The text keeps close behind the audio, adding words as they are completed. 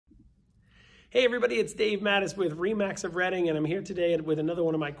Hey everybody, it's Dave Mattis with Remax of Reading, and I'm here today with another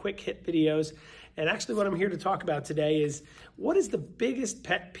one of my quick hit videos. And actually what I'm here to talk about today is what is the biggest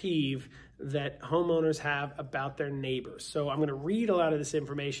pet peeve that homeowners have about their neighbors. So I'm going to read a lot of this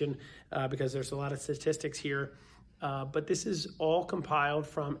information because there's a lot of statistics here, but this is all compiled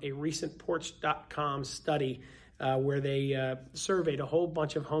from a recent Porch.com study where they surveyed a whole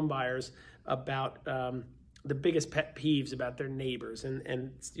bunch of home buyers about the biggest pet peeves about their neighbors,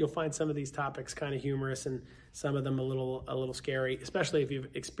 and you'll find some of these topics kind of humorous and some of them a little scary, especially if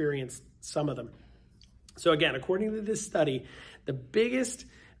you've experienced some of them. So again, according to this study, the biggest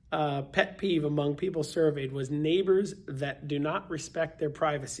pet peeve among people surveyed was neighbors that do not respect their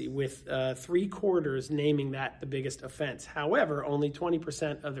privacy, with 3/4 naming that the biggest offense. However, only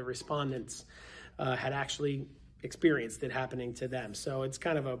 20% of the respondents had actually experienced it happening to them. So it's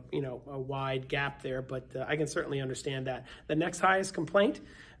kind of a wide gap there, but I can certainly understand that. The next highest complaint,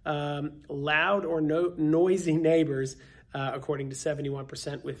 loud or noisy neighbors, according to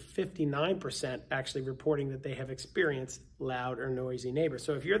 71%, with 59% actually reporting that they have experienced loud or noisy neighbors.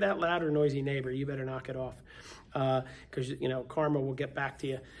 So if you're that loud or noisy neighbor, you better knock it off, because karma will get back to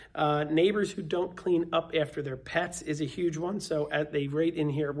you. Neighbors who don't clean up after their pets is a huge one. So they rate in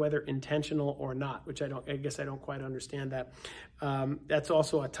here whether intentional or not, which I guess I don't quite understand that. That's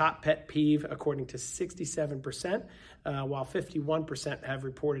also a top pet peeve, according to 67%, while 51% have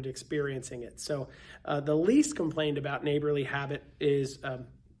reported experiencing it. So the least complained about neighborly habit is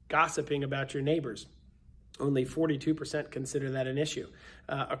gossiping about your neighbors. Only 42% consider that an issue.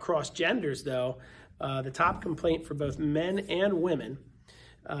 Across genders, though, the top complaint for both men and women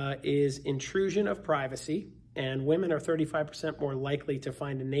is intrusion of privacy, and women are 35% more likely to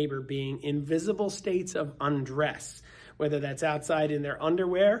find a neighbor being in visible states of undress, whether that's outside in their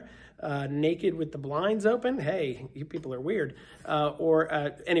underwear, naked with the blinds open. Hey, you people are weird.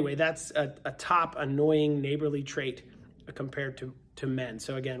 Anyway, that's a top annoying neighborly trait compared to men.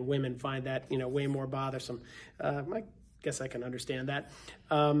 So again, women find that way more bothersome. I guess I can understand that.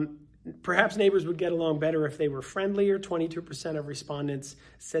 Perhaps neighbors would get along better if they were friendlier. 22% of respondents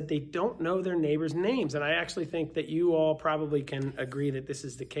said they don't know their neighbors' names. And I actually think that you all probably can agree that this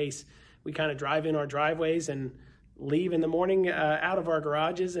is the case. We kind of drive in our driveways and leave in the morning out of our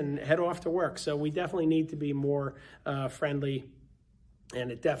garages and head off to work. So we definitely need to be more friendly,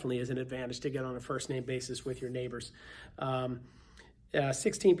 and it definitely is an advantage to get on a first name basis with your neighbors.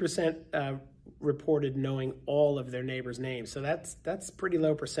 16% reported knowing all of their neighbors' names. So that's pretty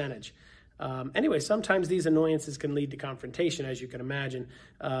low percentage. Anyway, sometimes these annoyances can lead to confrontation, as you can imagine.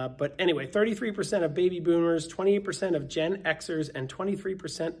 But anyway, 33% of baby boomers, 28% of Gen Xers, and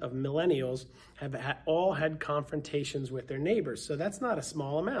 23% of millennials have all had confrontations with their neighbors. So that's not a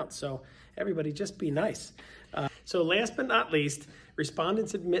small amount. So everybody just be nice. So last but not least,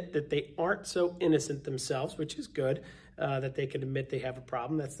 respondents admit that they aren't so innocent themselves, which is good, that they can admit they have a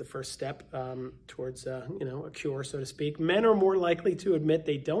problem. That's the first step towards a cure, so to speak. Men are more likely to admit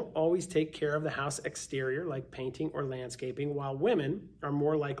they don't always take care of the house exterior, like painting or landscaping, while women are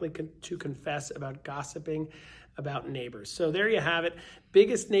more likely to confess about gossiping about neighbors. So there you have it.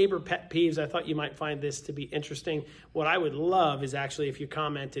 Biggest neighbor pet peeves. I thought you might find this to be interesting. What I would love is actually if you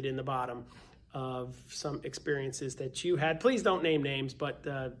commented in the bottom of some experiences that you had. Please don't name names, but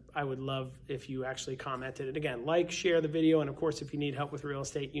I would love if you actually commented. And again, like, share the video, and of course, if you need help with real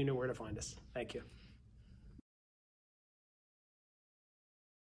estate, you know where to find us. Thank you.